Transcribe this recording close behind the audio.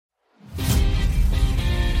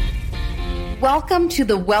Welcome to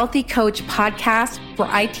the Wealthy Coach podcast, where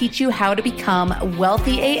I teach you how to become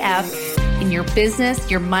wealthy AF in your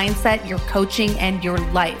business, your mindset, your coaching, and your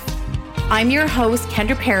life. I'm your host,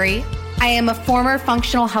 Kendra Perry. I am a former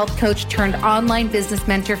functional health coach turned online business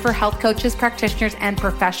mentor for health coaches, practitioners, and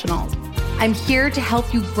professionals. I'm here to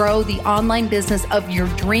help you grow the online business of your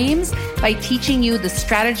dreams by teaching you the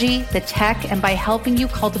strategy, the tech, and by helping you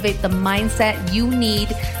cultivate the mindset you need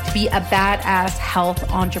to be a badass health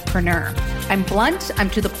entrepreneur. I'm blunt, I'm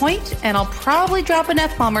to the point, and I'll probably drop an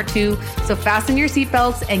F-bomb or two, so fasten your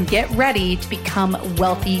seatbelts and get ready to become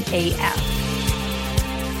wealthy AF.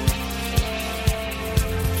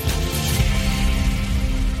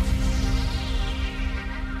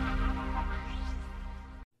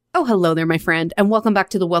 Oh, hello there, my friend, and welcome back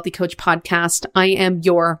to the Wealthy Coach podcast. I am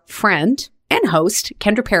your friend and host,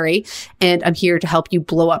 Kendra Perry, and I'm here to help you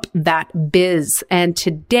blow up that biz. And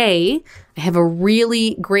today, I have a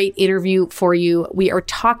really great interview for you. We are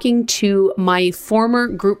talking to my former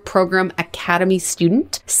group program academy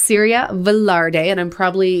student, Ciria Velarde, and I'm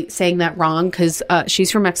probably saying that wrong because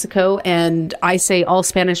she's from Mexico, and I say all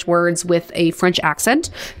Spanish words with a French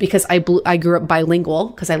accent because I grew up bilingual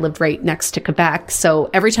because I lived right next to Quebec. So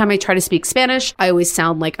every time I try to speak Spanish, I always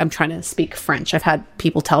sound like I'm trying to speak French. I've had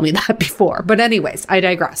people tell me that before, but anyways, I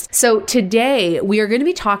digress. So today we are going to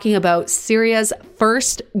be talking about Ciria's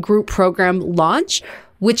first group program launch,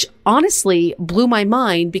 which honestly blew my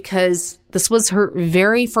mind because this was her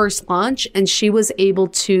very first launch and she was able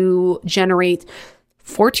to generate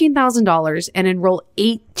 $14,000 and enroll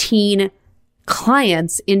 18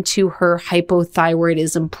 clients into her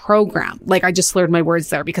hypothyroidism program. Like, I just slurred my words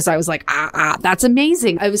there because I was like, that's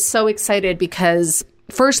amazing. I was so excited because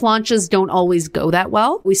first launches don't always go that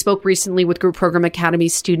well. We spoke recently with Group Program Academy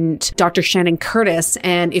student, Dr. Shannon Curtis.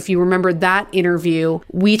 And if you remember that interview,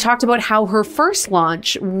 we talked about how her first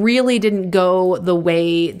launch really didn't go the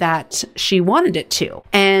way that she wanted it to.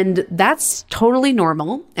 And that's totally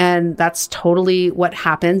normal. And that's totally what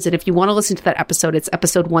happens. And if you want to listen to that episode, it's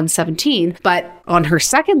episode 117. But on her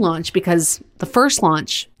second launch, because the first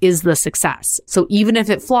launch is the success. So even if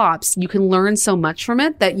it flops, you can learn so much from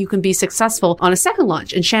it that you can be successful on a second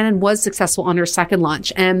launch. And Shannon was successful on her second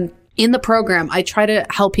launch. And in the program, I try to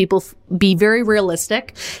help people be very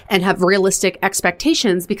realistic and have realistic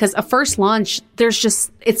expectations because a first launch,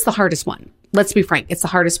 it's the hardest one. Let's be frank, it's the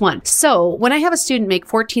hardest one. So when I have a student make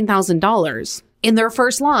 $14,000 in their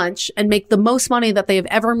first launch and make the most money that they have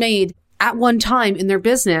ever made at one time in their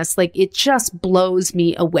business, like, it just blows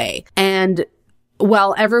me away. And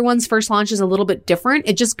while everyone's first launch is a little bit different,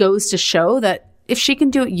 it just goes to show that if she can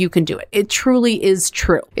do it, you can do it. It truly is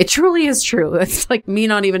true. It truly is true. It's like me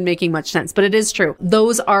not even making much sense, but it is true.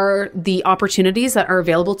 Those are the opportunities that are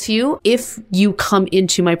available to you if you come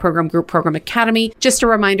into my program, Group Program Academy. Just a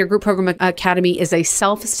reminder, Group Program Academy is a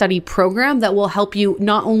self-study program that will help you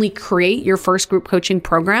not only create your first group coaching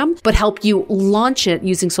program, but help you launch it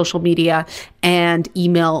using social media and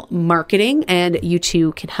email marketing. And you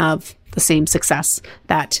too can have the same success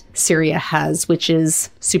that Ciria has, which is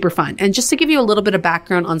super fun. And just to give you a little bit of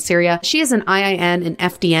background on Ciria, she is an IIN and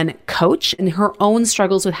FDN coach, and her own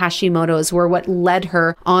struggles with Hashimoto's were what led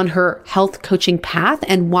her on her health coaching path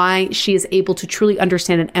and why she is able to truly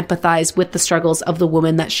understand and empathize with the struggles of the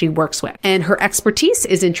woman that she works with. And her expertise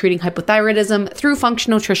is in treating hypothyroidism through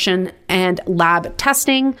functional nutrition and lab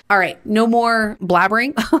testing. All right, no more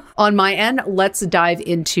blabbering on my end. Let's dive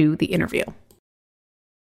into the interview.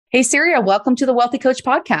 Hey, Ciria, welcome to the Wealthy Coach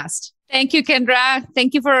podcast. Thank you, Kendra.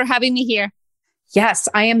 Thank you for having me here. Yes,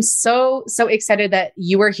 I am so excited that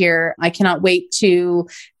you are here. I cannot wait to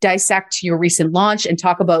dissect your recent launch and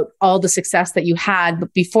talk about all the success that you had.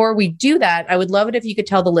 But before we do that, I would love it if you could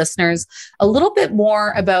tell the listeners a little bit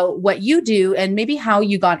more about what you do and maybe how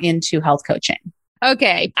you got into health coaching.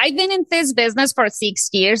 Okay. I've been in this business for 6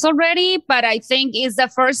 years already, but I think it's the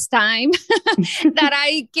first time that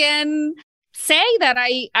I can say that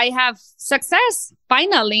I have success.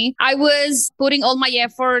 Finally, I was putting all my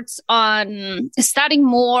efforts on studying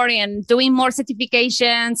more and doing more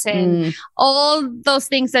certifications and all those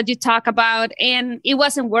things that you talk about. And it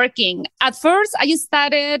wasn't working. At first, I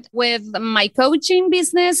started with my coaching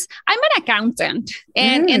business. I'm an accountant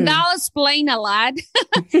and that'll explain a lot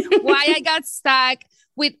why I got stuck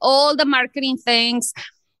with all the marketing things.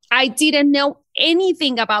 I didn't know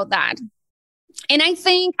anything about that. And I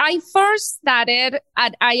think I first started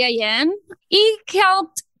at IIN. It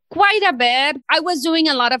helped quite a bit. I was doing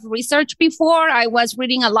a lot of research before. I was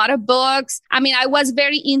reading a lot of books. I mean, I was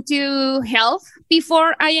very into health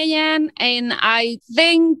before IIN. And I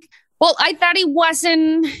think, I thought it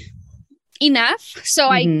wasn't enough. So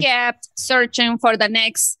I kept searching for the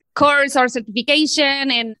next course or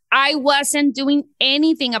certification, and I wasn't doing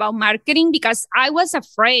anything about marketing because I was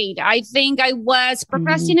afraid. I think I was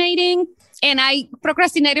procrastinating, and I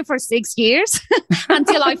procrastinated for 6 years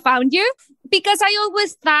until I found you, because I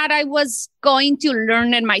always thought I was going to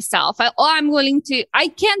learn it myself. I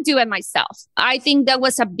can't do it myself. I think that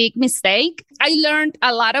was a big mistake. I learned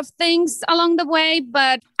a lot of things along the way,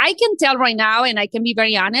 but I can tell right now, and I can be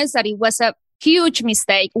very honest, that it was a huge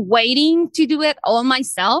mistake waiting to do it all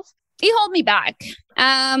myself. It held me back.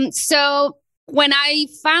 So when I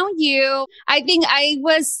found you, I think I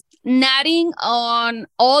was nodding on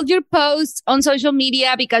all your posts on social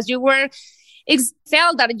media because you were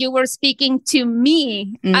felt that you were speaking to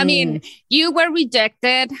me. I mean, you were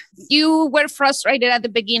rejected. You were frustrated at the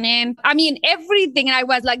beginning. I mean, everything. I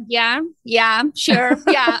was like, yeah, sure.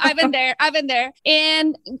 Yeah, I've been there.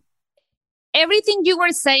 And everything you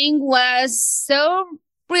were saying was so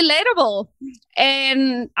relatable.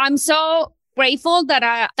 And I'm so grateful that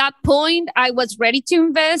at that point I was ready to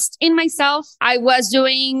invest in myself. I was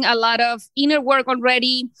doing a lot of inner work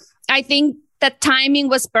already. I think the timing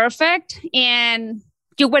was perfect and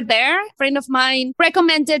you were there. A friend of mine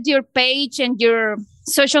recommended your page and your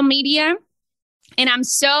social media. And I'm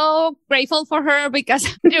so grateful for her because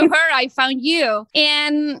through her, I found you.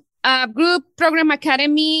 And Group Program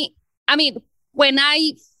Academy, I mean, when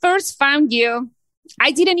I first found you,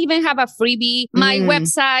 I didn't even have a freebie. My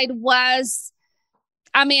website was,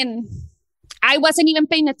 I wasn't even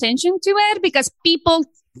paying attention to it because people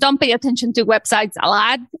don't pay attention to websites a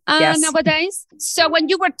lot nowadays. So when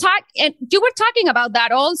you were talking about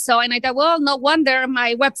that also, and I thought, well, no wonder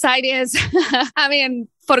my website is,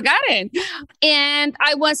 forgotten. And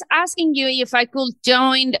I was asking you if I could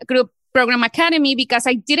join Group Program Academy because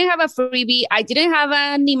I didn't have a freebie. I didn't have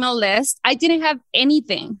an email list. I didn't have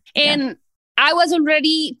anything. And I was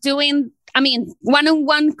already doing,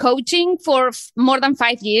 one-on-one coaching for more than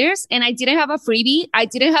 5 years. And I didn't have a freebie. I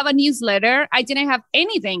didn't have a newsletter. I didn't have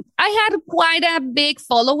anything. I had quite a big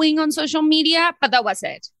following on social media, but that was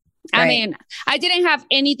it. Right. I didn't have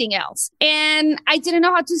anything else. And I didn't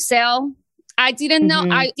know how to sell. I didn't know.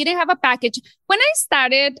 I didn't have a package. When I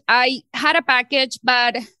started, I had a package,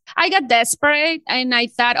 but I got desperate and I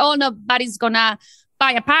thought, oh, nobody's gonna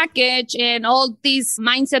buy a package, and all these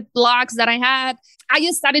mindset blocks that I had. I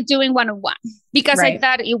just started doing one-on-one because I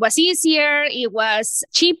thought it was easier. It was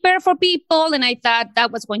cheaper for people. And I thought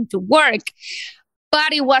that was going to work,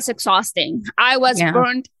 but it was exhausting. I was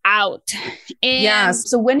burnt out. And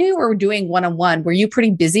So when you were doing one-on-one, were you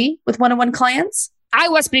pretty busy with one-on-one clients? I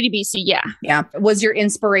was pretty busy. Yeah. Was your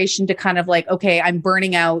inspiration to kind of like, okay, I'm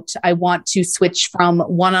burning out. I want to switch from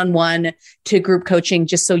one-on-one to group coaching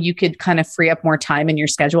just so you could kind of free up more time in your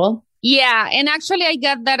schedule? Yeah. And actually, I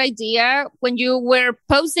got that idea when you were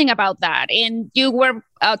posting about that and you were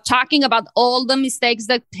talking about all the mistakes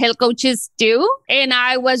that health coaches do. And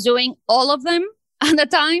I was doing all of them at the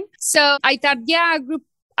time. So I thought,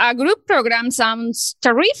 a group program sounds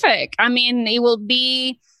terrific. It will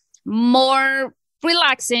be more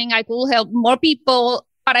relaxing. I could help more people,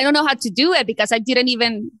 but I don't know how to do it because I didn't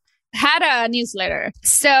even had a newsletter.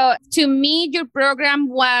 So to me, your program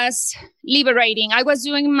was liberating. I was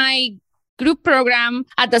doing my group program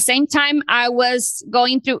at the same time I was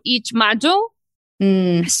going through each module.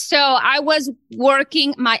 So I was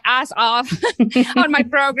working my ass off on my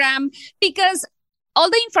program because all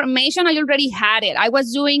the information, I already had it. I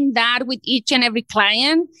was doing that with each and every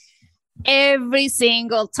client. Every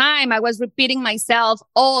single time I was repeating myself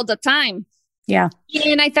all the time. Yeah.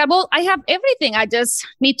 And I thought, well, I have everything. I just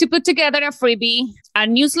need to put together a freebie, a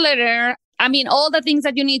newsletter. All the things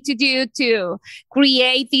that you need to do to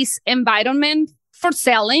create this environment for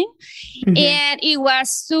selling. And it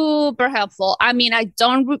was super helpful. I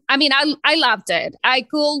loved it. I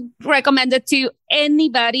could recommend it to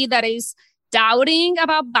anybody that is doubting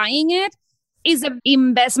about buying it. Is an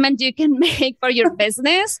investment you can make for your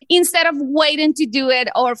business instead of waiting to do it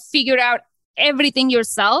or figure out everything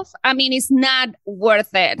yourself. It's not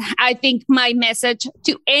worth it. I think my message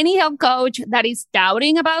to any health coach that is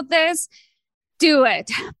doubting about this, do it.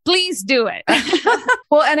 Please do it.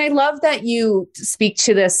 Well, and I love that you speak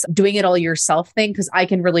to this doing it all yourself thing, because I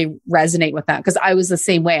can really resonate with that because I was the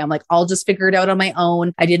same way. I'm like, I'll just figure it out on my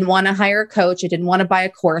own. I didn't want to hire a coach. I didn't want to buy a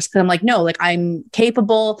course because I'm like, no, like I'm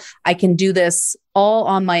capable. I can do this all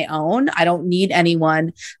on my own. I don't need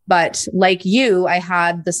anyone. But like you, I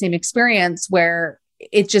had the same experience where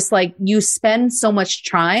it's just like you spend so much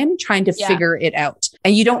time trying to figure it out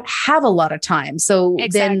and you don't have a lot of time. So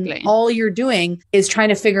then all you're doing is trying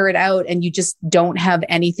to figure it out and you just don't have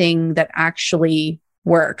anything that actually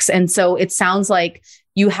works. And so it sounds like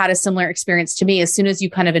you had a similar experience to me. As soon as you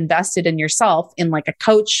kind of invested in yourself in like a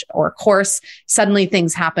coach or a course, suddenly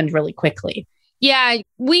things happened really quickly. Yeah,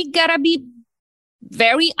 we gotta be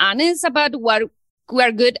very honest about what we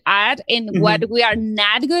are good at and what we are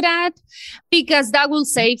not good at, because that will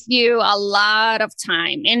save you a lot of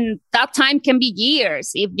time. And that time can be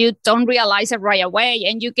years if you don't realize it right away,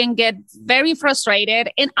 and you can get very frustrated.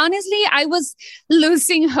 And honestly, I was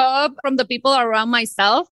losing hope from the people around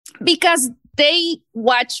myself because they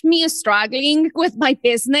watched me struggling with my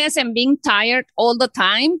business and being tired all the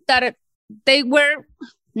time, that they were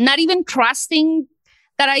not even trusting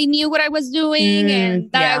that I knew what I was doing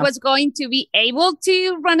and that I was going to be able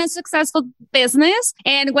to run a successful business.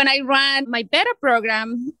 And when I ran my beta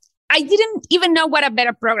program, I didn't even know what a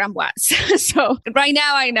beta program was. So right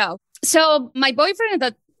now I know. So my boyfriend,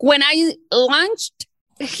 that when I launched,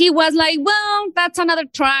 he was like, well, that's another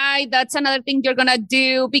try. That's another thing you're going to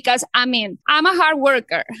do. Because I mean, I'm a hard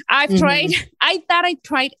worker. I thought I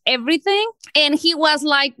tried everything. And he was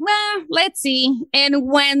like, well, let's see. And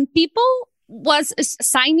when people was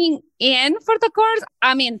signing in for the course,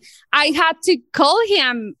 I mean, I had to call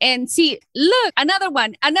him and see, look, another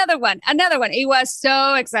one. It was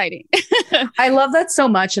so exciting. I love that so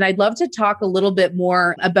much. And I'd love to talk a little bit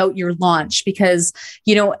more about your launch because,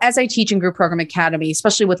 you know, as I teach in Group Program Academy,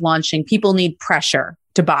 especially with launching, people need pressure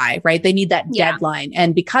to buy, right? They need that deadline.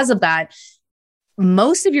 And because of that,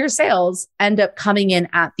 most of your sales end up coming in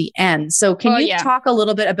at the end. So can you talk a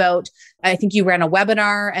little bit about, I think you ran a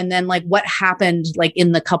webinar and then like what happened like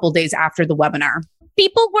in the couple days after the webinar?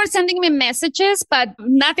 People were sending me messages, but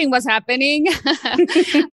nothing was happening.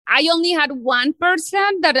 I only had one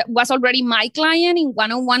person that was already my client in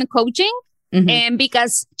one-on-one coaching. And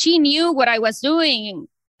because she knew what I was doing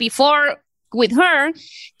before with her,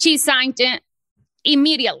 she signed it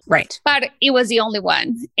immediately. Right. But it was the only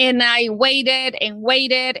one. And I waited and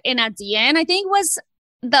waited. And at the end, I think it was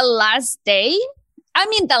the last day. I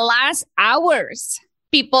mean, the last hours,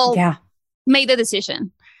 people made the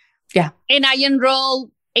decision. Yeah. And I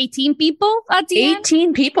enrolled 18 people at the end.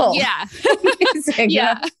 18 people. Yeah. Amazing.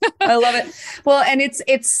 Yeah. I love it. Well, and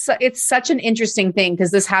it's such an interesting thing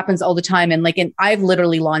because this happens all the time. And I've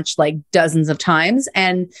literally launched like dozens of times,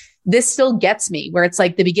 and this still gets me where it's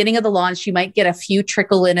like the beginning of the launch, you might get a few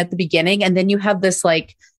trickle in at the beginning, and then you have this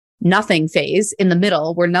like nothing phase in the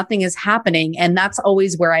middle where nothing is happening. And that's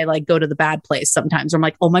always where I like go to the bad place sometimes. Where I'm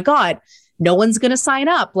like, oh my God, no one's going to sign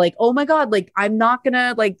up. Like, oh my God, like I'm not going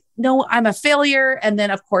to no, I'm a failure. And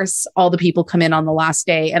then of course, all the people come in on the last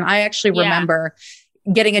day. And I actually remember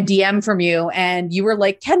getting a DM from you and you were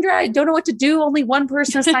like, Kendra, I don't know what to do. Only one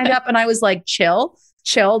person has signed up. And I was like, chill,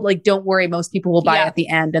 like, don't worry. Most people will buy at the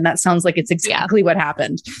end. And that sounds like it's exactly what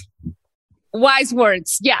happened. Wise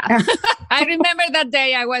words. Yeah. I remember that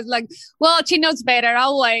day I was like, well, she knows better.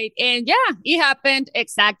 I'll wait. And it happened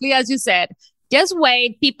exactly as you said. Just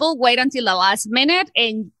wait. People wait until the last minute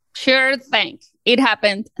and sure thing. It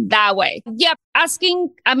happened that way. Yep.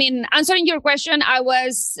 Answering your question, I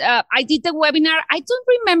did the webinar. I don't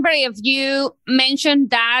remember if you mentioned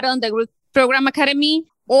that on the Group Program Academy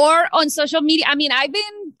or on social media. I mean, I've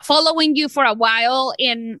been following you for a while,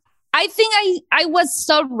 and I think I was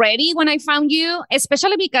so ready when I found you,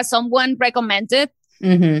 especially because someone recommended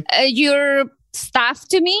your stuff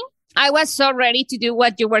to me. I was so ready to do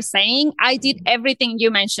what you were saying. I did everything you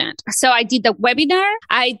mentioned. So I did the webinar.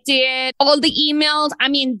 I did all the emails. I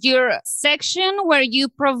mean, your section where you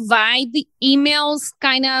provide the emails,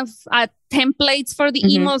 kind of templates for the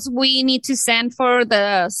emails we need to send for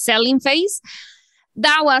the selling phase.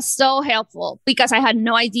 That was so helpful because I had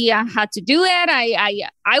no idea how to do it.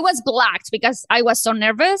 I was blocked because I was so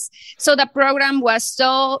nervous. So the program was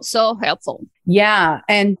so helpful. Yeah.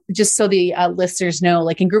 And just so the listeners know,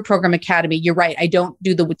 like in Group Program Academy, you're right. I don't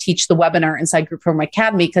teach the webinar inside Group Program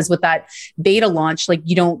Academy because with that beta launch, like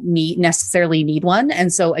you don't necessarily need one.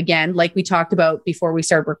 And so again, like we talked about before we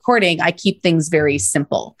started recording, I keep things very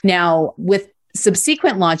simple. Now with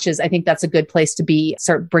subsequent launches, I think that's a good place to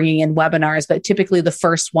start bringing in webinars, but typically the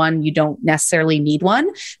first one, you don't necessarily need one.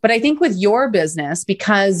 But I think with your business,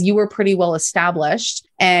 because you were pretty well established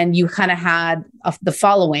and you kind of had the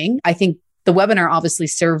following, I think the webinar obviously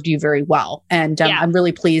served you very well. And I'm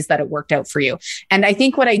really pleased that it worked out for you. And I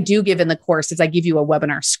think what I do give in the course is I give you a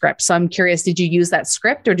webinar script. So I'm curious, did you use that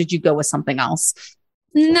script or did you go with something else?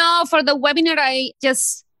 No, for the webinar, I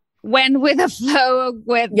just went with the flow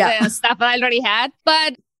with the stuff I already had.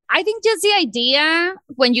 But I think just the idea,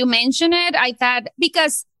 when you mentioned it, I thought,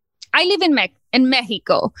 because I live in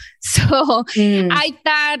Mexico. So I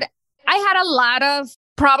thought I had a lot of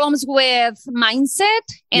problems with mindset.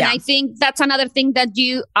 And I think that's another thing that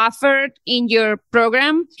you offered in your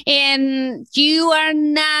program. And you are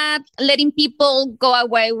not letting people go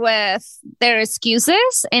away with their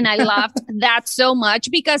excuses. And I loved that so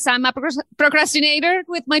much because I'm a procrastinator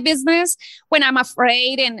with my business. When I'm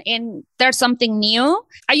afraid and there's something new,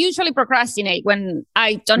 I usually procrastinate when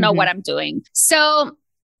I don't know what I'm doing. So,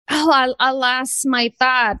 I lost my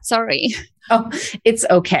thought. Sorry. Oh, it's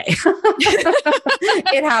okay.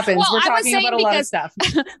 It happens. Well, we're talking about a lot of stuff.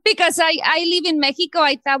 Because I live in Mexico,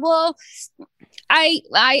 I thought, well, I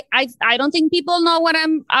don't think people know what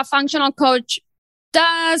a functional coach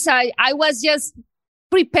does. I was just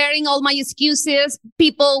preparing all my excuses.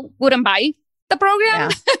 People wouldn't buy the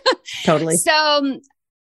program. Yeah, totally. So,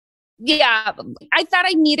 I thought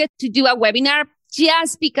I needed to do a webinar.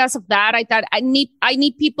 Just because of that, I thought I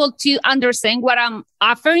need people to understand what I'm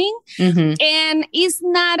offering. And it's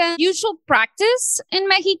not a usual practice in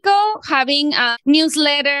Mexico having a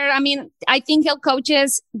newsletter. I mean, I think health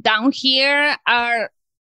coaches down here are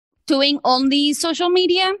doing only social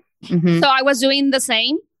media. So I was doing the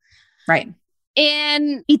same. Right.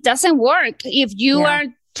 And it doesn't work. If you are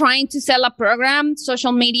trying to sell a program,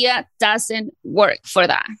 social media doesn't work for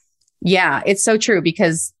that. Yeah, it's so true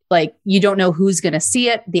because like, you don't know who's going to see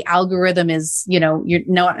it. The algorithm is,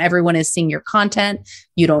 not everyone is seeing your content.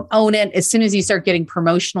 You don't own it. As soon as you start getting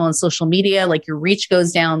promotional on social media, like your reach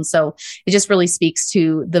goes down. So it just really speaks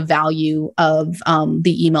to the value of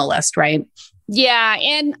the email list, right? Yeah.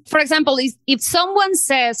 And for example, if someone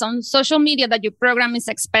says on social media that your program is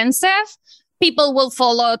expensive, people will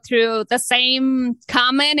follow through the same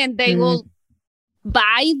comment and they will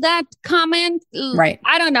buy that comment. Right.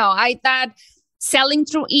 I don't know. I thought selling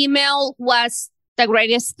through email was the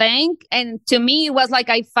greatest thing. And to me, it was like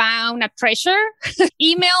I found a treasure.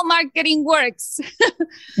 Email marketing works.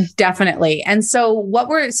 Definitely. And so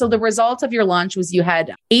the result of your launch was you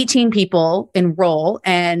had 18 people enroll.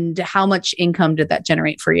 And how much income did that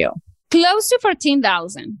generate for you? Close to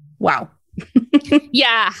 14,000. Wow.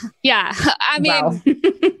 Yeah. I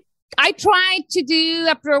mean, I tried to do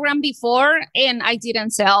a program before and I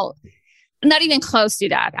didn't sell. Not even close to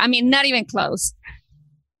that. I mean, not even close.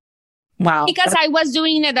 Wow. Because I was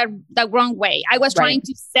doing it the wrong way. I was trying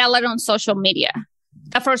to sell it on social media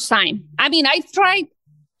the first time. I mean,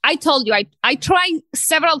 I told you, I tried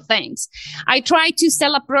several things. I tried to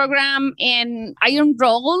sell a program and I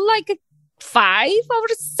enrolled like 5 or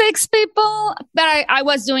 6 people, but I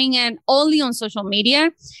was doing it only on social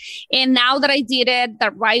media. And now that I did it the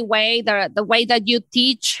right way, the way that you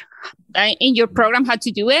teach in your program how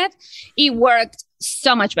to do it, it worked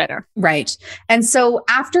so much better. Right. And so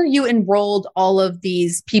after you enrolled all of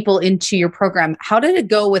these people into your program, how did it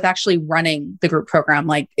go with actually running the group program?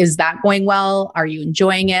 Like, is that going well? Are you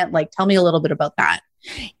enjoying it? Like, tell me a little bit about that.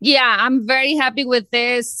 Yeah, I'm very happy with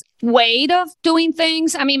this way of doing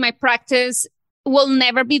things. I mean, my practice will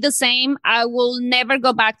never be the same. I will never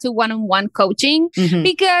go back to one-on-one coaching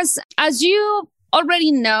because as you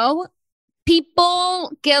already know,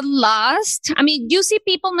 people get lost. I mean, you see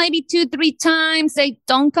people maybe 2-3 times. They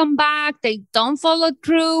don't come back. They don't follow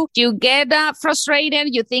through. You get frustrated.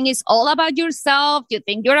 You think it's all about yourself. You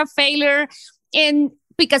think you're a failure. And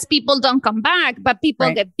because people don't come back, but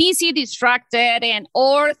people get busy, distracted,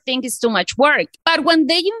 or think it's too much work. But when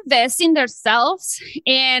they invest in themselves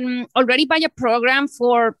and already buy a program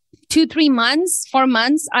for 2-3 months, 4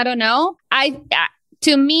 months, I don't know.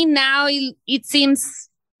 To me now, it seems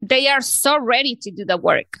they are so ready to do the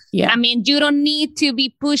work. Yeah. I mean, you don't need to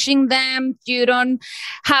be pushing them. You don't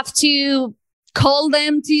have to call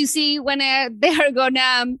them to see when they're going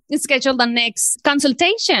to schedule the next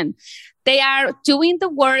consultation. They are doing the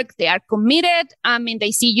work. They are committed. I mean,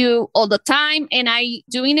 they see you all the time and I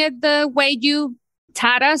doing it the way you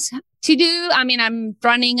taught us to do. I mean, I'm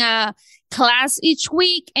running a class each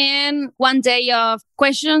week and 1 day of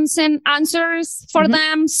questions and answers for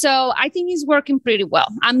them. So I think it's working pretty well.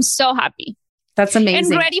 I'm so happy. That's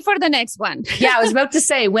amazing. And ready for the next one. Yeah, I was about to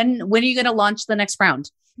say, when are you going to launch the next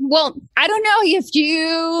round? Well, I don't know if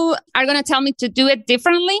you are going to tell me to do it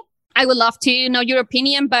differently. I would love to know your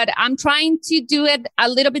opinion, but I'm trying to do it a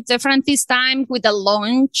little bit different this time with the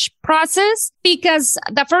launch process because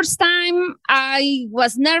the first time I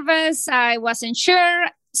was nervous. I wasn't sure.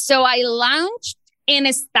 So I launched and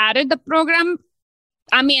started the program.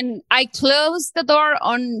 I mean, I closed the door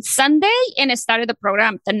on Sunday and I started the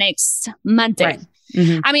program the next Monday.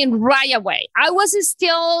 Right. I mean, right away. I was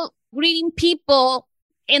still greeting people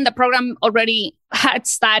and the program already had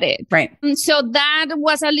started. Right. So that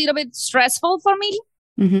was a little bit stressful for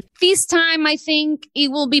me. This time, I think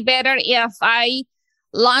it will be better if I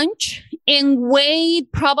launch and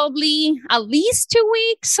wait probably at least 2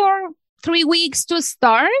 weeks or 3 weeks to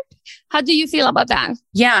start? How do you feel about that?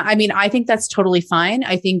 Yeah, I mean, I think that's totally fine.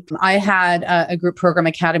 I think I had a group program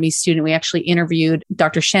academy student. We actually interviewed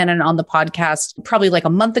Dr. Shannon on the podcast probably like a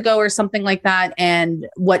month ago or something like that. And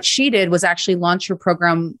what she did was actually launch her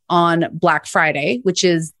program on Black Friday, which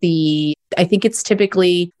is I think it's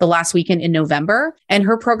typically the last weekend in November. And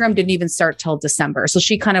her program didn't even start till December. So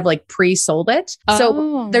she kind of like pre-sold it.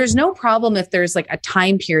 So there's no problem if there's like a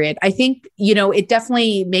time period. I think, it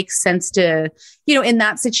definitely makes sense to, in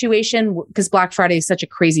that situation, because Black Friday is such a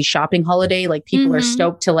crazy shopping holiday, like people are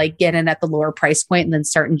stoked to like get in at the lower price point and then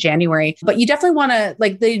start in January. But you definitely want to,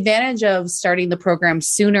 like, the advantage of starting the program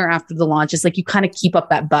sooner after the launch is like you kind of keep up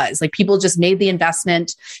that buzz. Like people just made the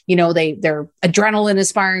investment, their adrenaline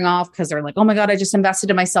is firing off because they're like, oh my God, I just invested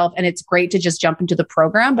in myself. And it's great to just jump into the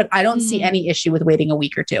program. But I don't see any issue with waiting a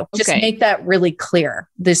week or two. Just make that really clear.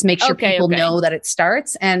 Just make sure people know that it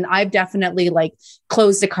starts. And I've definitely like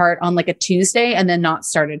closed a cart on like a Tuesday and then not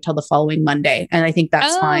started till the following Monday. And I think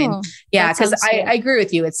that's fine. Yeah. Cause I agree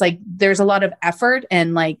with you. It's like, there's a lot of effort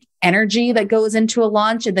and like energy that goes into a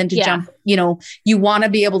launch. And then to jump, you want to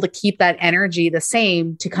be able to keep that energy the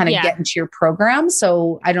same to kind of get into your program.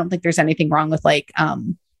 So I don't think there's anything wrong with like,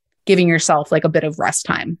 giving yourself like a bit of rest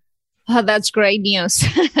time. Oh, that's great news.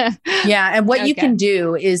 Yeah. And what you can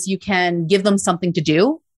do is you can give them something to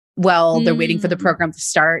do while they're waiting for the program to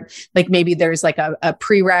start. Like maybe there's like a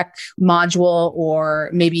prereq module,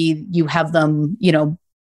 or maybe you have them,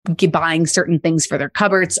 buying certain things for their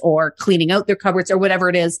cupboards or cleaning out their cupboards or whatever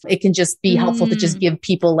it is. It can just be helpful to just give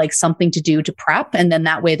people like something to do to prep. And then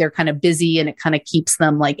that way they're kind of busy and it kind of keeps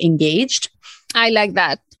them like engaged. I like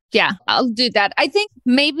that. Yeah, I'll do that. I think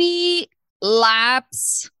maybe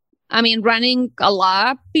running a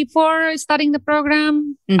lab before starting the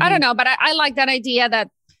program. I don't know, but I like that idea that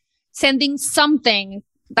sending something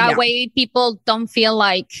that way people don't feel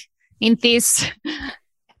like in this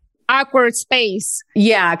awkward space.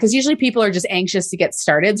 Yeah, because usually people are just anxious to get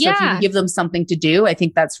started. So if you give them something to do, I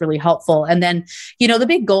think that's really helpful. And then, the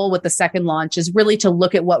big goal with the second launch is really to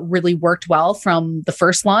look at what really worked well from the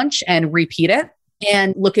first launch and repeat it.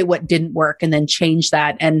 And look at what didn't work and then change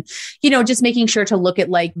that. And, just making sure to look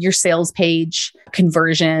at like your sales page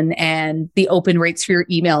conversion and the open rates for your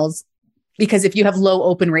emails. Because if you have low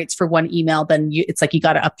open rates for one email, then it's like you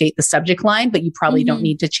got to update the subject line, but you probably don't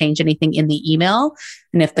need to change anything in the email.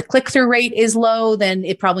 And if the click-through rate is low, then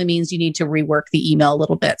it probably means you need to rework the email a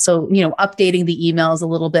little bit. So, updating the emails a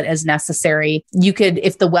little bit as necessary. You could,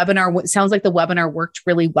 if the webinar, sounds like the webinar worked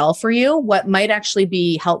really well for you, what might actually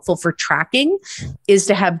be helpful for tracking is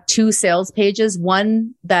to have 2 sales pages,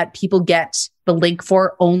 one that people get the link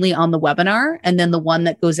for only on the webinar, and then the one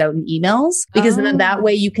that goes out in emails, because then that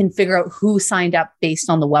way you can figure out who signed up based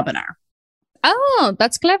on the webinar. Oh,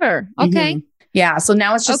 that's clever. Okay. Yeah. So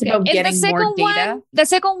now it's just about getting more data. The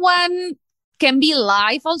second one can be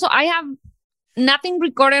live also. I have nothing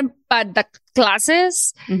recorded but the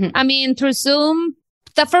classes. Through Zoom.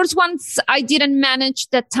 The first ones, I didn't manage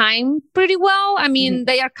the time pretty well.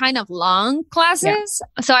 They are kind of long classes,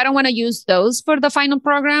 so I don't want to use those for the final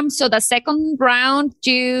program. So the second round,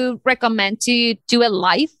 do you recommend to do it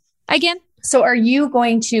live again? So are you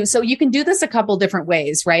going to, so you can do this a couple different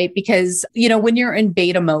ways, right? Because, when you're in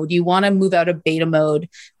beta mode, you want to move out of beta mode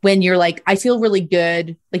when you're like, I feel really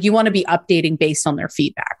good. Like you want to be updating based on their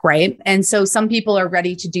feedback, right? And so some people are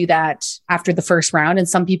ready to do that after the first round, and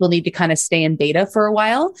some people need to kind of stay in beta for a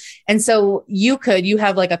while. And so you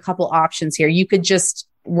have like a couple options here. You could just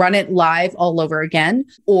run it live all over again,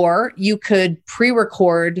 or you could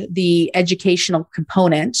pre-record the educational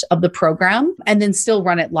component of the program and then still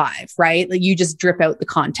run it live, right? Like you just drip out the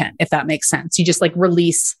content, if that makes sense. You just like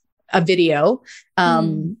release a video,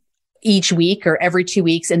 each week or every 2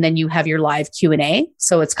 weeks. And then you have your live Q&A.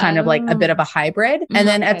 So it's kind of like a bit of a hybrid. And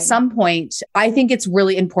then at some point, I think it's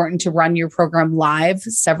really important to run your program live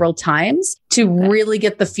several times to really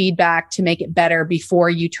get the feedback to make it better before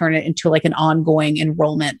you turn it into like an ongoing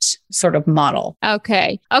enrollment sort of model.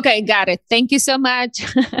 Okay. Got it. Thank you so much.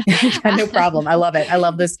 Yeah, no problem. I love it. I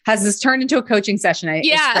love this. Has this turned into a coaching session?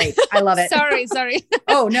 It's great. I love it. Sorry.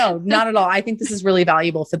 Oh, no, not at all. I think this is really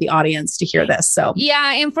valuable for the audience to hear this. So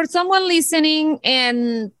yeah. And for someone listening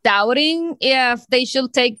and doubting if they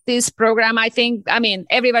should take this program,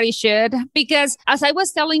 everybody should, because as I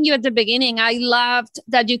was telling you at the beginning, I loved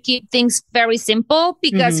that you keep things very simple,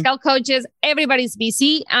 because health coaches, everybody's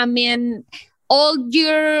busy. All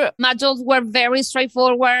your modules were very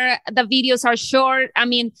straightforward. The videos are short.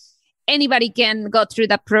 Anybody can go through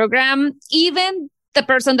the program. Even the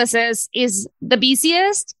person that says is the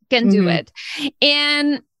busiest can do it.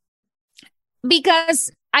 And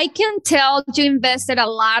because I can tell you invested a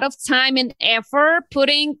lot of time and effort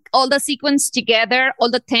putting all the sequence together,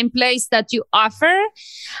 all the templates that you offer.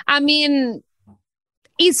 I mean,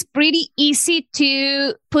 it's pretty easy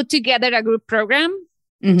to put together a group program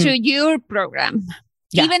to your program.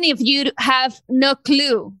 Yeah. Even if you have no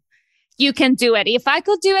clue, you can do it. If I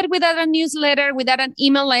could do it without a newsletter, without an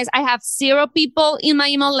email list, I have 0 people in my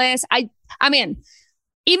email list. I mean,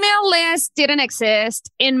 email list didn't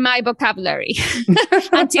exist in my vocabulary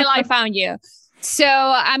until I found you. So,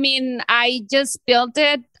 I mean, I just built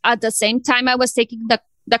it at the same time I was taking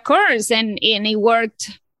the course and it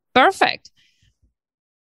worked perfect.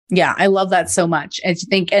 Yeah, I love that so much.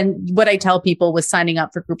 And what I tell people with signing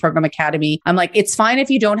up for Group Program Academy, I'm like, it's fine if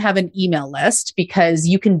you don't have an email list because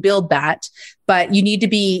you can build that, but you need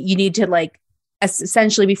to like,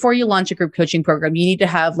 essentially before you launch a group coaching program, you need to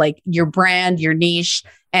have like your brand, your niche,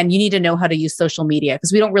 and you need to know how to use social media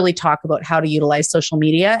because we don't really talk about how to utilize social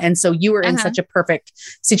media. And so you were in such a perfect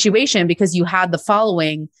situation because you had the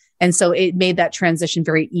following. And so it made that transition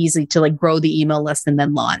very easy to like grow the email list and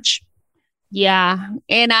then launch. Yeah.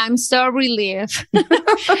 And I'm so relieved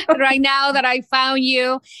right now that I found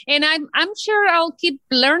you. And I'm sure I'll keep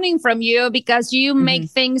learning from you because you make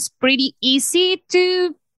things pretty easy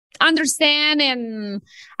to understand. And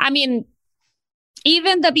I mean,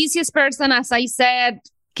 even the busiest person, as I said,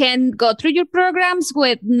 can go through your programs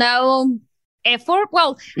with no effort.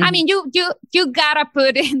 Well, I mean, you gotta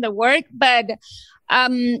put in the work, but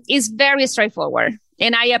it's very straightforward.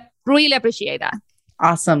 And I really appreciate that.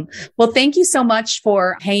 Awesome. Well, thank you so much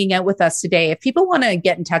for hanging out with us today. If people want to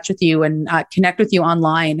get in touch with you and connect with you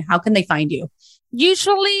online, how can they find you?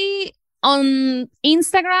 Usually on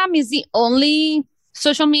Instagram is the only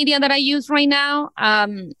social media that I use right now.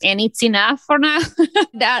 And it's enough for now.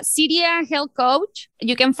 The Ciria Health Coach.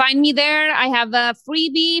 You can find me there. I have a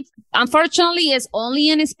freebie. Unfortunately, it's only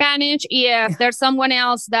in Spanish. If there's someone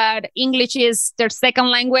else that English is their second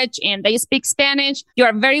language and they speak Spanish, you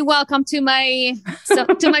are very welcome to my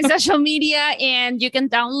social media and you can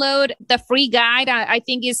download the free guide. I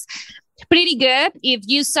think it's pretty good. If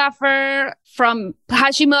you suffer from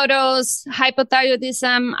Hashimoto's,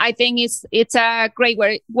 hypothyroidism, I think it's a great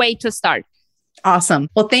way to start. Awesome.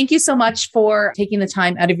 Well, thank you so much for taking the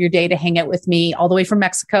time out of your day to hang out with me all the way from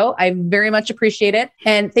Mexico. I very much appreciate it.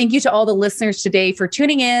 And thank you to all the listeners today for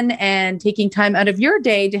tuning in and taking time out of your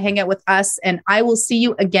day to hang out with us. And I will see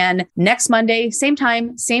you again next Monday, same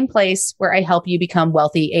time, same place, where I help you become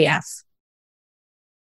wealthy AF.